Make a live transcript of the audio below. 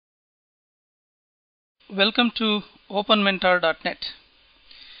Welcome to openmentor.net.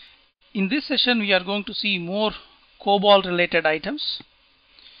 In this session we are going to see more COBOL related items.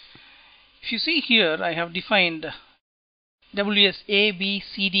 If you see here, I have defined WS A, B,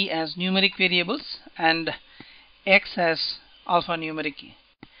 C, D as numeric variables and X as alphanumeric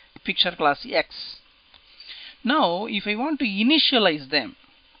picture class X. Now if I want to initialize them,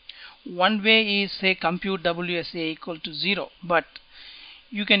 one way is say compute WSA equal to 0, but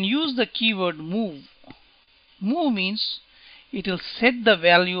you can use the keyword move. Move means it will set the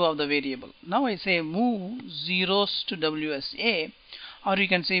value of the variable. Now I say move zeros to WSA, or you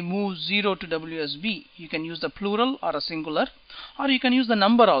can say move 0 to WSB. You can use the plural or a singular, or you can use the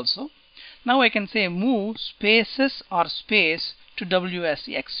number also. Now I can say move spaces or space to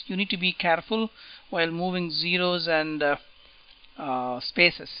WSX. You need to be careful while moving zeros and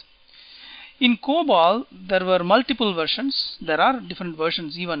spaces. In COBOL there were multiple versions. There are different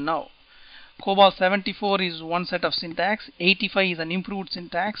versions even now. COBOL 74 is one set of syntax, 85 is an improved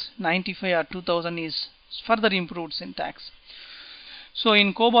syntax, 95 or 2000 is further improved syntax. So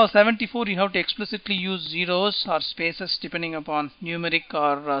in COBOL 74 you have to explicitly use zeros or spaces depending upon numeric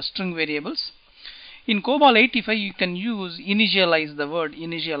or string variables. In COBOL 85 you can use initialize, the word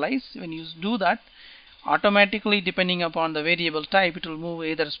initialize. When you do that, automatically depending upon the variable type it will move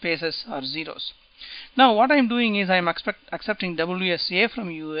either spaces or zeros. Now what I am doing is I am accepting WSA from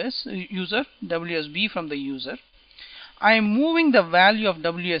user, WSB from the user. I am moving the value of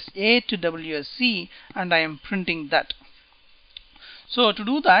WSA to WSC and I am printing that. So to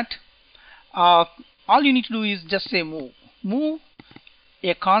do that, all you need to do is just say move. Move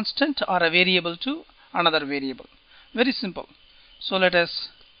a constant or a variable to another variable. Very simple. So let us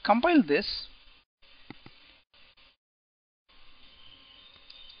compile this.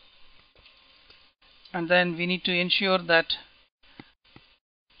 And then we need to ensure that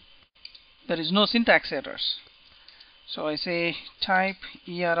there is no syntax errors. So I say type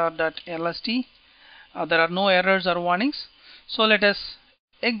error.lst. There are no errors or warnings. So let us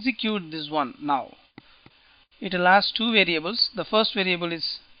execute this one now. It will ask two variables. The first variable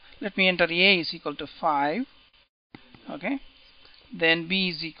is, let me enter A is equal to 5. Okay. Then B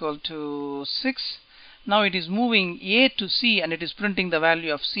is equal to 6. Now it is moving A to C and it is printing the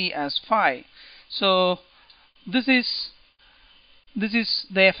value of C as 5. So this is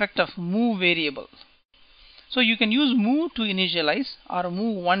the effect of move variable. So you can use move to initialize or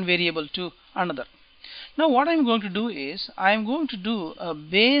move one variable to another. Now what I'm going to do is I'm going to do a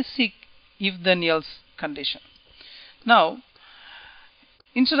basic if then else condition. Now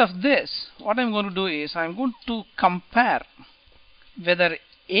instead of this, what I'm going to do is I'm going to compare whether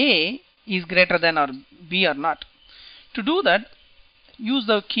A is greater than or B or not. To do that, use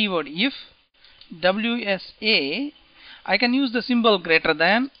the keyword if WSA. I can use the symbol greater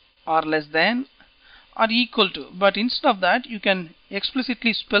than or less than or equal to, but instead of that you can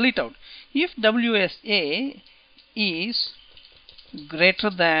explicitly spell it out. If WSA is greater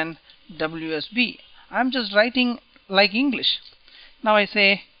than WSB, I'm just writing like English. Now I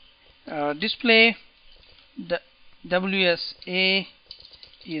say display the WSA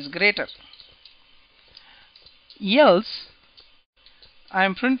is greater, else I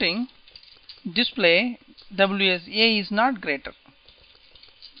am printing display WSA is not greater.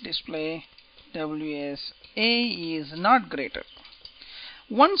 Display WSA is not greater.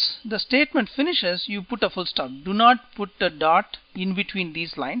 Once the statement finishes, you put a full stop. Do not put a dot in between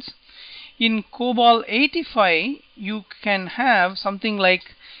these lines. In COBOL 85 you can have something like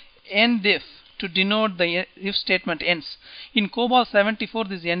end if to denote the if statement ends. In COBOL 74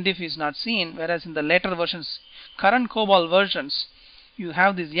 this end if is not seen, whereas in the later versions, current COBOL versions, you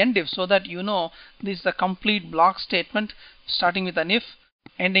have this end if, so that you know this is a complete block statement starting with an if,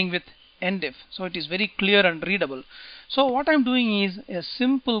 ending with end if. So it is very clear and readable. So what I'm doing is a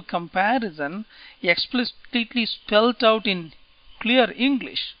simple comparison explicitly spelled out in clear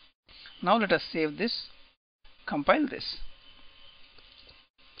English. Now let us save this, compile this.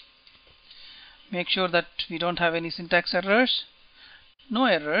 Make sure that we don't have any syntax errors. No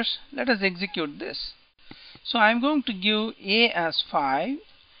errors. Let us execute this. So I'm going to give A as 5,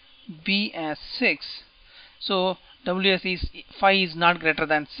 B as 6. So WS is 5 is not greater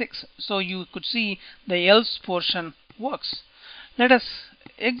than 6. So you could see the else portion works. Let us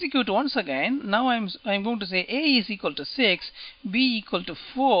execute once again. Now I'm going to say A is equal to 6, B equal to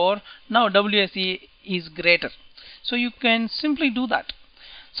 4. Now WSA is greater. So you can simply do that.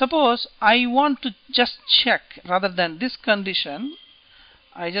 Suppose I want to just check, rather than this condition,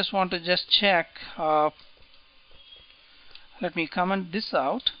 I just want to just check. Let me comment this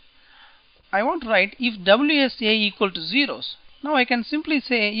out. I want to write if WSA equal to zeros. Now I can simply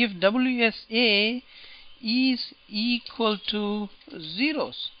say if WSA is equal to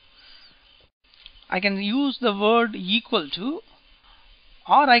zeros. I can use the word equal to,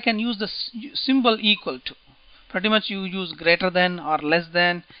 or I can use the symbol equal to. Pretty much you use greater than or less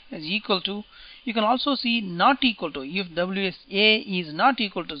than as equal to. You can also see not equal to if WSA is not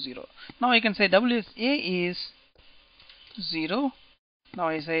equal to 0. Now I can say WSA is 0. Now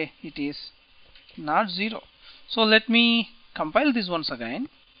I say it is not 0. So let me compile this once again.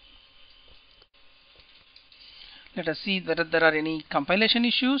 Let us see whether there are any compilation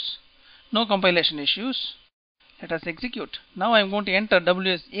issues. No compilation issues. Let us execute. Now I am going to enter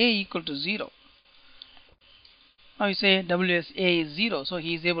WSA equal to 0. Now you say WSA is 0, so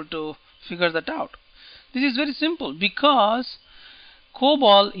he is able to figure that out. This is very simple because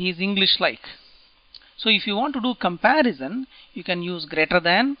COBOL is English-like. So if you want to do comparison, you can use greater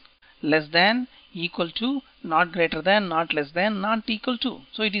than, less than, equal to, not greater than, not less than, not equal to.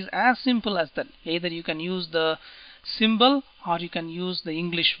 So it is as simple as that. Either you can use the symbol or you can use the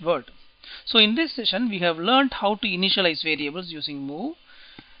English word. So in this session we have learned how to initialize variables using move.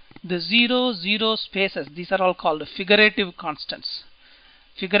 The 0, 0 spaces, these are all called figurative constants.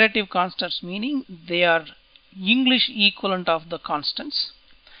 Figurative constants meaning they are English equivalent of the constants.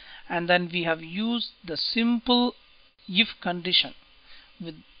 And then we have used the simple if condition.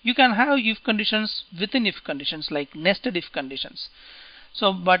 You can have if conditions within if conditions, like nested if conditions.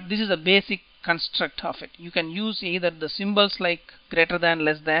 So, but this is a basic construct of it. You can use either the symbols like greater than,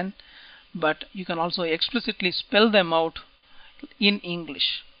 less than, but you can also explicitly spell them out in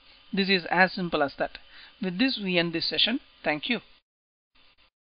English. This is as simple as that. With this we end this session. Thank you.